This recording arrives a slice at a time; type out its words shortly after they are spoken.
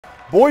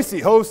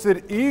Boise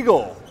hosted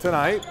Eagle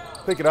tonight.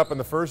 Pick it up in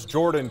the first.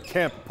 Jordan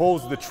Kemp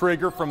pulls the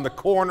trigger from the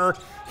corner.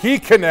 He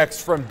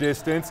connects from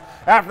distance.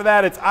 After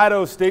that, it's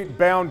Idaho State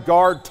bound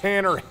guard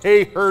Tanner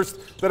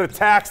Hayhurst that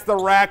attacks the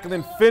rack and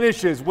then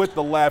finishes with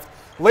the left.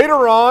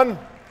 Later on,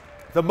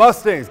 the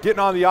Mustangs getting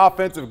on the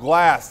offensive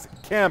glass.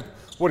 Kemp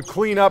would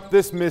clean up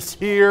this miss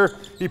here.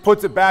 He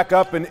puts it back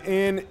up and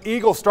in.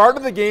 Eagle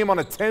started the game on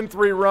a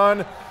 10-3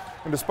 run.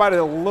 And despite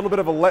a little bit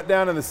of a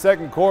letdown in the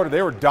second quarter,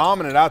 they were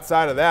dominant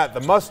outside of that.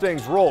 The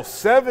Mustangs roll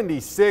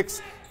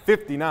 76-59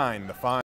 the final.